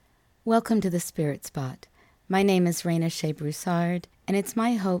Welcome to the Spirit Spot. My name is Raina Shea Broussard, and it's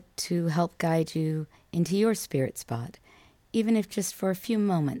my hope to help guide you into your spirit spot, even if just for a few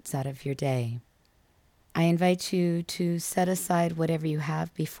moments out of your day. I invite you to set aside whatever you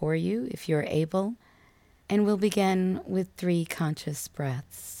have before you, if you're able, and we'll begin with 3 conscious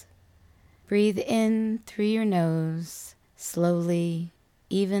breaths. Breathe in through your nose, slowly,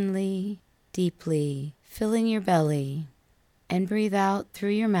 evenly, deeply, filling your belly, and breathe out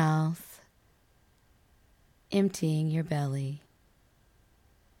through your mouth, emptying your belly.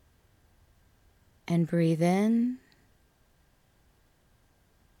 And breathe in,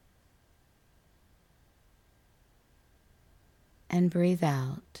 and breathe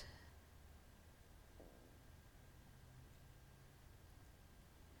out.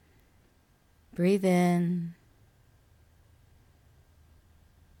 Breathe in,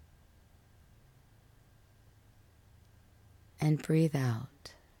 and breathe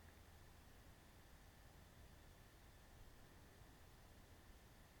out.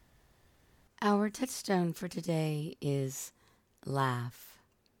 Our touchstone for today is laugh.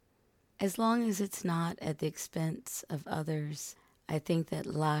 As long as it's not at the expense of others, I think that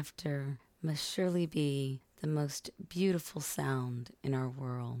laughter must surely be the most beautiful sound in our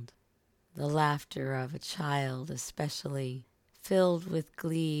world. The laughter of a child especially, filled with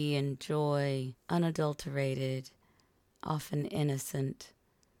glee and joy, unadulterated, often innocent.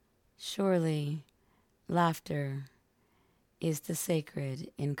 Surely, laughter is the sacred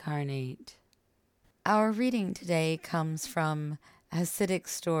incarnate. Our reading today comes from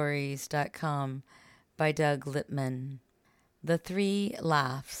HasidicStories.com by Doug Lippman. The 3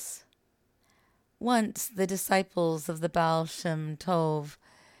 Laughs. Once the disciples of the Baal Shem Tov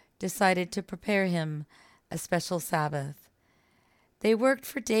decided to prepare him a special Sabbath. They worked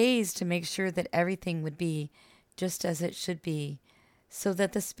for days to make sure that everything would be just as it should be, so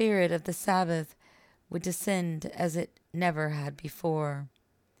that the spirit of the Sabbath would descend as it never had before.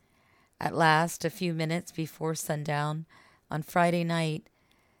 At last, a few minutes before sundown on Friday night,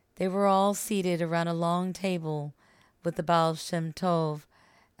 they were all seated around a long table with the Baal Shem Tov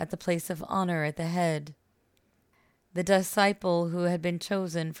at the place of honor at the head. The disciple who had been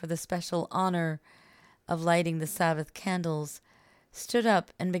chosen for the special honor of lighting the Sabbath candles stood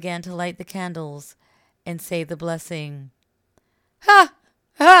up and began to light the candles and say the blessing. Ha!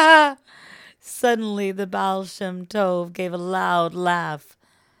 Ha! Suddenly the Baal Shem Tov gave a loud laugh.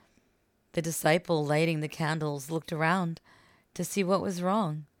 The disciple lighting the candles looked around to see what was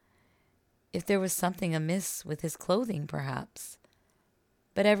wrong, if there was something amiss with his clothing, perhaps.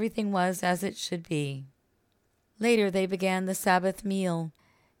 But everything was as it should be. Later they began the Sabbath meal.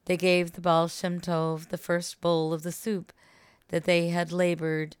 They gave the Baal Shem Tov the first bowl of the soup that they had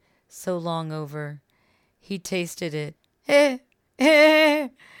labored so long over. He tasted it. Eh, eh.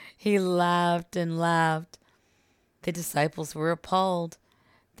 He laughed and laughed. The disciples were appalled.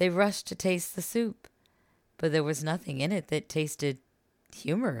 They rushed to taste the soup, but there was nothing in it that tasted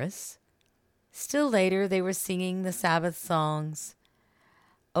humorous. Still later they were singing the Sabbath songs.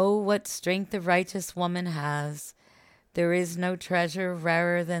 Oh, what strength the righteous woman has! There is no treasure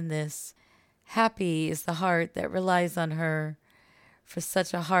rarer than this. Happy is the heart that relies on her, for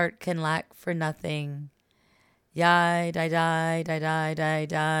such a heart can lack for nothing. Yai, die, die, die, die, die,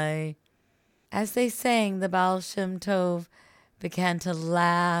 die. As they sang, the Baal Shem Tov began to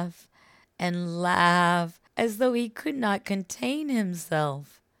laugh and laugh as though he could not contain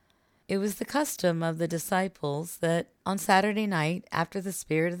himself. It was the custom of the disciples that on Saturday night, after the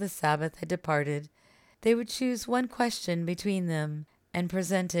spirit of the Sabbath had departed, they would choose one question between them and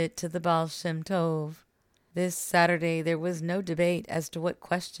present it to the Baal Shem Tov. This Saturday there was no debate as to what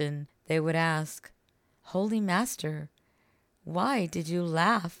question they would ask. Holy Master, why did you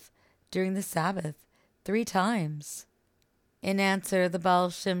laugh during the Sabbath 3 times? In answer, the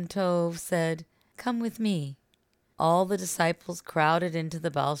Baal Shem Tov said, Come with me. All the disciples crowded into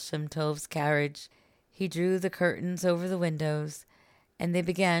the Baal Shem Tov's carriage. He drew the curtains over the windows, and they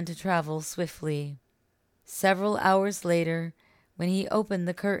began to travel swiftly. Several hours later, when he opened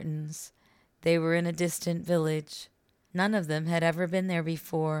the curtains, they were in a distant village. None of them had ever been there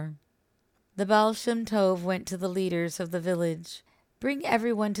before. The Baal Shem Tov went to the leaders of the village. Bring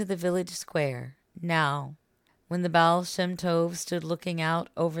everyone to the village square, now. When the Baal Shem Tov stood looking out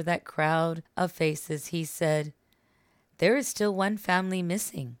over that crowd of faces, he said, There is still one family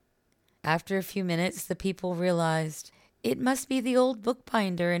missing. After a few minutes, the people realized it must be the old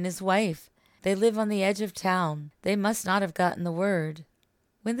bookbinder and his wife. They live on the edge of town. They must not have gotten the word.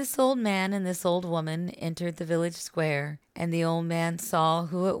 When this old man and this old woman entered the village square, and the old man saw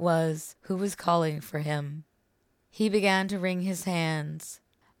who it was who was calling for him, he began to wring his hands.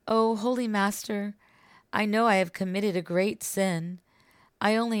 "O holy master, I know I have committed a great sin.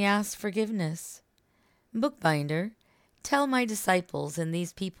 I only ask forgiveness. Bookbinder, tell my disciples and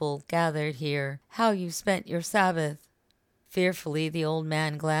these people gathered here how you spent your Sabbath." Fearfully the old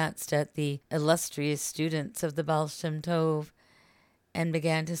man glanced at the illustrious students of the Baal Shem Tov and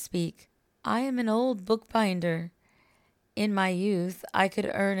began to speak. "I am an old bookbinder. In my youth I could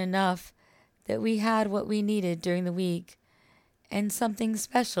earn enough that we had what we needed during the week and something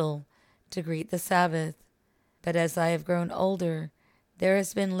special to greet the Sabbath. But as I have grown older, there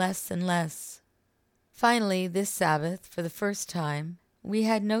has been less and less. Finally, this Sabbath, for the first time, we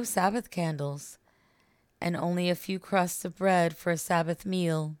had no Sabbath candles, and only a few crusts of bread for a Sabbath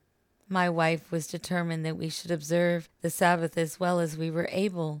meal. My wife was determined that we should observe the Sabbath as well as we were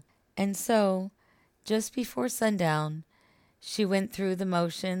able, and so, just before sundown, she went through the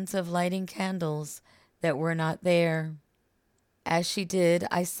motions of lighting candles that were not there. As she did,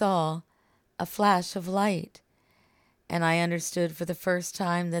 I saw a flash of light, and I understood for the first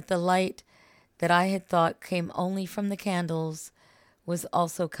time that the light that I had thought came only from the candles was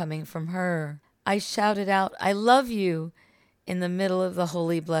also coming from her. I shouted out, "I love you," in the middle of the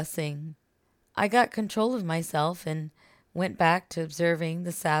holy blessing. I got control of myself and went back to observing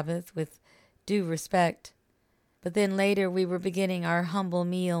the Sabbath with due respect. But then later we were beginning our humble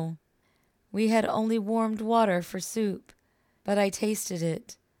meal. We had only warmed water for soup, but I tasted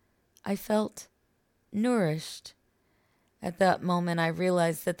it. I felt nourished. At that moment I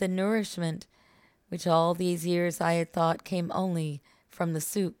realized that the nourishment which all these years I had thought came only from the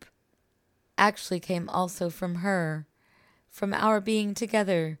soup actually came also from her, from our being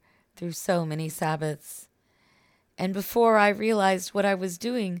together through so many Sabbaths. And before I realized what I was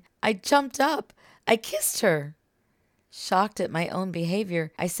doing, I jumped up. I kissed her. Shocked at my own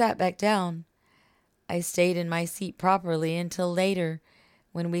behavior, I sat back down. I stayed in my seat properly until later,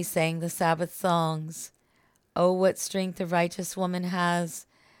 when we sang the Sabbath songs. Oh, what strength a righteous woman has!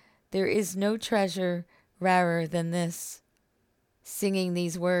 There is no treasure rarer than this. Singing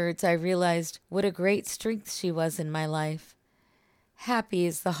these words, I realized what a great strength she was in my life. Happy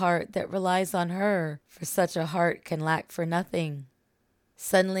is the heart that relies on her, for such a heart can lack for nothing.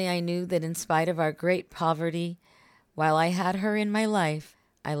 Suddenly I knew that in spite of our great poverty, while I had her in my life,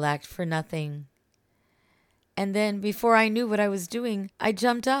 I lacked for nothing. And then, before I knew what I was doing, I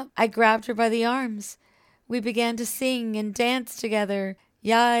jumped up. I grabbed her by the arms. We began to sing and dance together.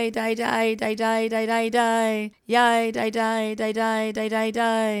 Yai, die, die, die, die, die, die, die. Yai, die, die, die, die, die, die,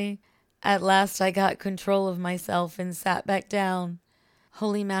 die. At last I got control of myself and sat back down.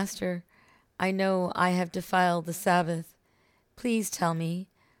 Holy Master, I know I have defiled the Sabbath. Please tell me,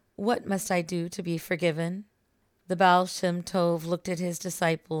 what must I do to be forgiven? The Baal Shem Tov looked at his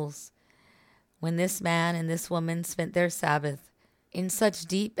disciples. When this man and this woman spent their Sabbath in such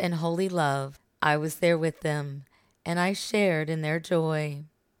deep and holy love, I was there with them, and I shared in their joy.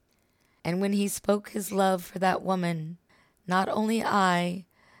 And when he spoke his love for that woman, not only I,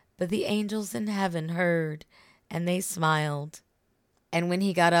 but the angels in heaven heard, and they smiled. And when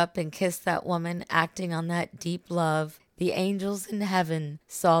he got up and kissed that woman, acting on that deep love, the angels in heaven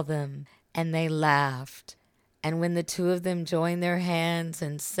saw them, and they laughed. And when the two of them joined their hands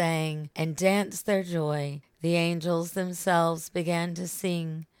and sang and danced their joy, the angels themselves began to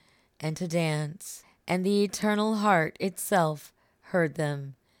sing and to dance, and the eternal heart itself heard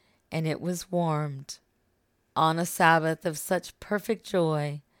them, and it was warmed. On a Sabbath of such perfect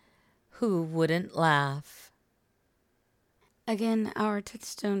joy, who wouldn't laugh? Again, our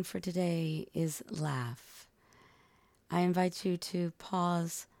touchstone for today is laugh. I invite you to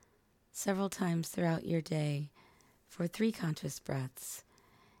pause several times throughout your day for 3 conscious breaths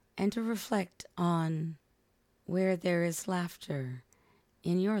and to reflect on where there is laughter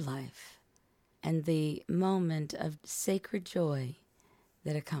in your life and the moment of sacred joy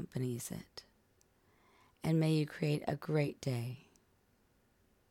that accompanies it. And may you create a great day.